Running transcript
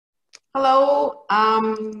Hello.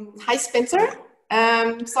 Hi, Spencer.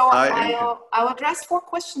 Hi. I'll address 4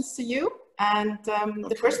 questions to you. And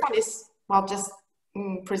the first one is, well, just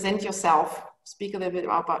present yourself. Speak a little bit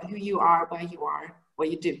about who you are, where you are,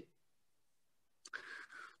 what you do.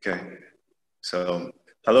 Okay. So,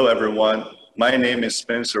 hello everyone. My name is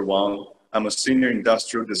Spencer Wang. I'm a senior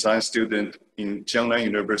industrial design student in Jiangnan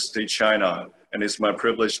University, China, and it's my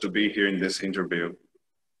privilege to be here in this interview.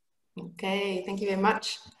 Okay, thank you very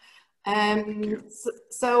much.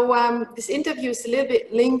 This interview is a little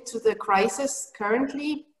bit linked to the crisis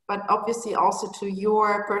currently, but obviously also to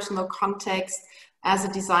your personal context as a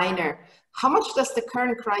designer. How much does the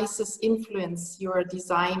current crisis influence your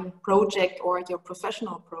design project or your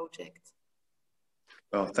professional project?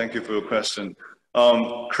 Well, thank you for your question.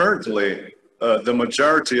 Currently, the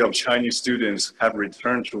majority of Chinese students have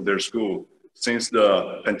returned to their school since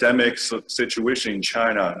the pandemic situation in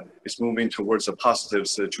China is moving towards a positive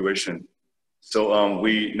situation. So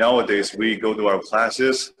nowadays we go to our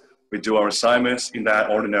classes, we do our assignments in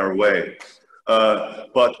that ordinary way.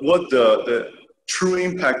 But what the true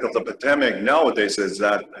impact of the pandemic nowadays is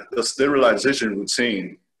that the sterilization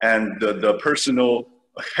routine and the personal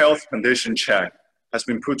health condition check has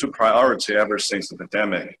been put to priority ever since the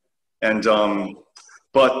pandemic. And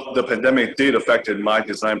but the pandemic did affected my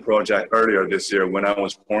design project earlier this year when I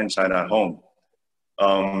was quarantined at home.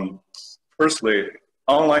 Firstly,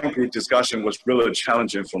 online group discussion was really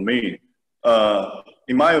challenging for me.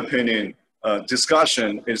 In my opinion,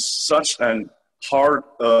 discussion is such an hard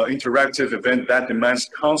interactive event that demands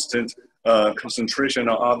constant concentration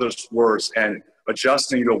on others' words and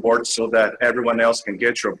adjusting your words so that everyone else can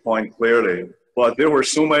get your point clearly. But there were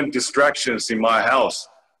so many distractions in my house,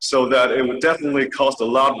 so that it would definitely cost a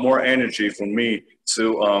lot more energy for me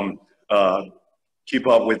to keep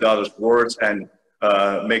up with others' words and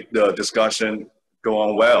make the discussion go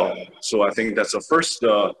on well. So I think that's the first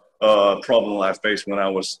problem I faced when I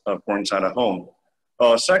was quarantined at home.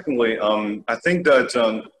 Secondly, I think that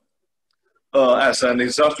as an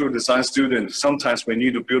industrial design student, sometimes we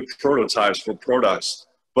need to build prototypes for products.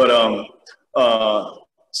 But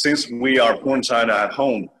since we are quarantined at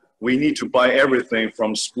home, we need to buy everything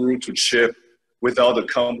from screw to chip without the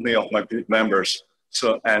company of my members,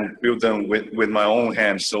 and build them with my own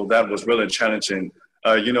hands. So that was really challenging.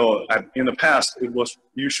 In the past, it was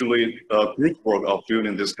usually group work of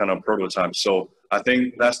building this kind of prototype. So I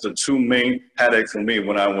think that's the two main headaches for me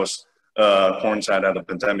when I was quarantined at the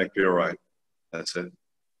pandemic period. That's it.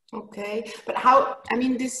 Okay, but how? I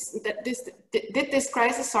mean, did this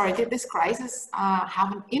crisis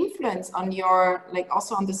have an influence on your, like,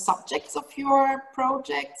 also on the subjects of your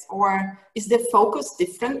projects, or is the focus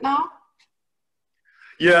different now?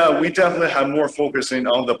 Yeah, we definitely have more focusing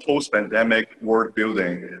on the post-pandemic world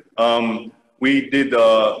building. We did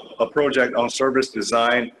a project on service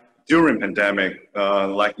design during pandemic,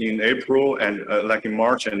 like in April and like in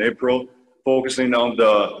March and April, focusing on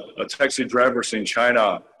the taxi drivers in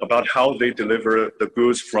China about how they deliver the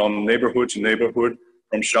goods from neighborhood to neighborhood,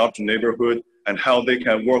 from shop to neighborhood, and how they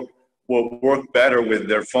can work better with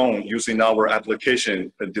their phone using our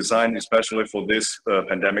application designed especially for this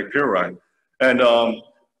pandemic period. And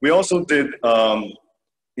we also did,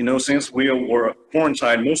 since we were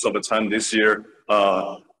quarantined most of the time this year,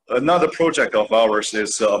 another project of ours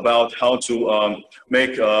is about how to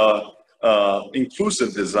make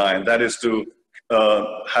inclusive design, that is to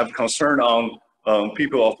have concern on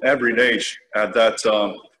people of every age, that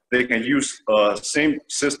they can use same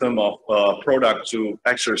system of product to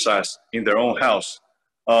exercise in their own house.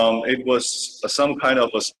 It was some kind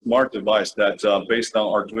of a smart device that based on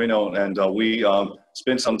Arduino, and we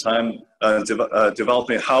spent some time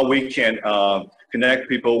developing how we can connect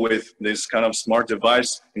people with this kind of smart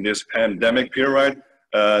device in this pandemic period,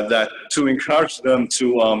 that to encourage them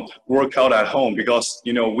to work out at home, because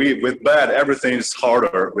with bed everything is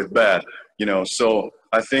harder with bed, so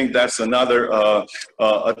I think that's another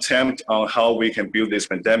attempt on how we can build this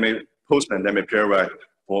post-pandemic period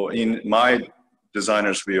in my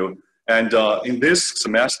designer's view. And in this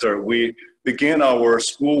semester we began our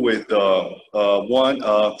school with one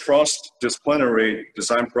cross-disciplinary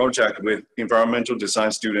design project with environmental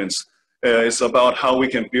design students. It's about how we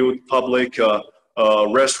can build public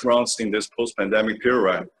restaurants in this post-pandemic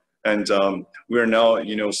period, and we are now,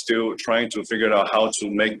 still trying to figure out how to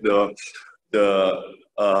make the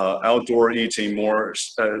outdoor eating more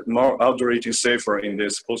outdoor eating safer in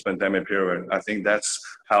this post-pandemic period. I think that's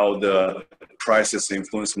how the crisis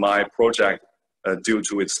influenced my project due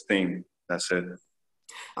to its theme. That's it.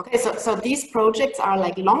 Okay, so these projects are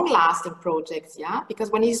like long-lasting projects, yeah?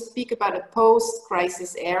 Because when you speak about a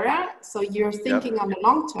post-crisis era, so you're thinking on the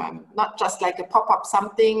long term, not just like a pop-up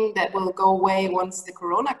something that will go away once the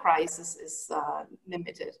Corona crisis is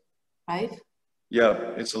limited, right? Yeah,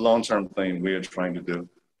 it's a long-term thing we are trying to do.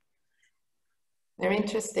 Very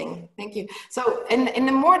interesting. Thank you. So in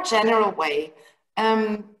a more general way,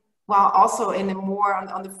 well, also in a more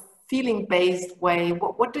on the feeling-based way,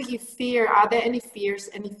 what do you fear? Are there any fears,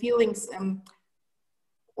 any feelings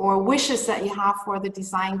or wishes that you have for the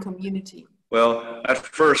design community? Well, at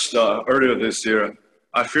first, earlier this year,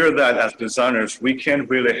 I fear that as designers, we can't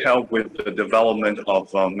really help with the development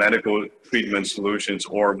of medical treatment solutions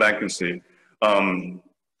or vacancy.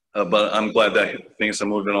 But I'm glad that things are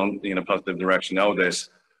moving on in a positive direction nowadays.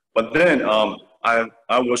 But then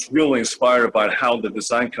I was really inspired by how the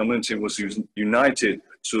design community was united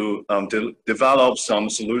to develop some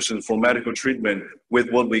solutions for medical treatment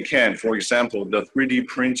with what we can. For example, the 3D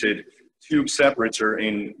printed tube separator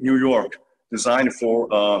in New York, designed for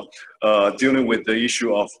dealing with the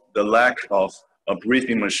issue of the lack of a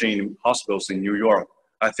breathing machine in hospitals in New York.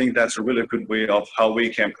 I think that's a really good way of how we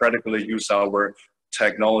can practically use our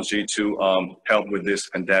technology to help with this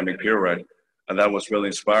pandemic period. And that was really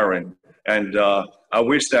inspiring. And I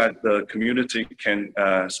wish that the community can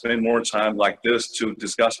spend more time like this to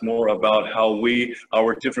discuss more about how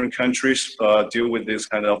our different countries deal with this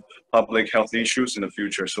kind of public health issues in the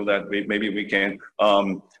future, so that maybe we can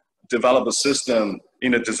develop a system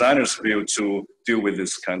in a designer's field to deal with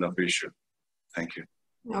this kind of issue. Thank you.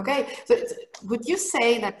 Okay, so would you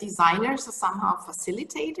say that designers are somehow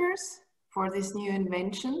facilitators for these new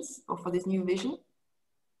inventions or for this new vision?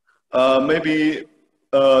 Maybe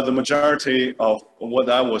the majority of what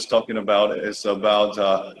I was talking about is about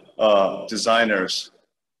designers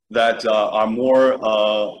that are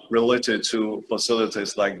more related to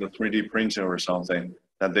facilities like the 3D printer or something,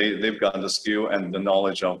 that they've got the skill and the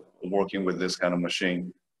knowledge of working with this kind of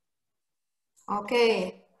machine.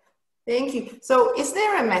 Okay, thank you. So is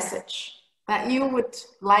there a message that you would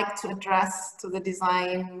like to address to the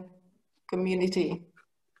design community?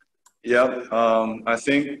 Yeah, I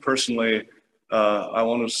think personally, I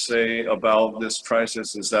want to say about this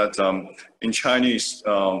crisis is that in Chinese,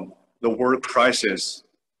 the word crisis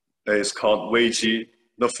is called 危机.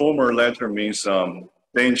 The former letter means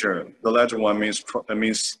danger. The latter one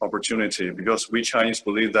means opportunity, because we Chinese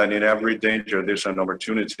believe that in every danger there's an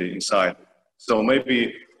opportunity inside. So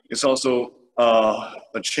maybe it's also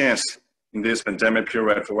a chance in this pandemic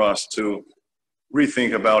period for us to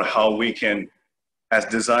rethink about how we can, as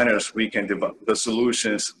designers, we can develop the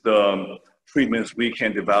solutions, the treatments we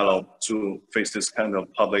can develop to face this kind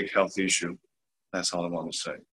of public health issue. That's all I want to say.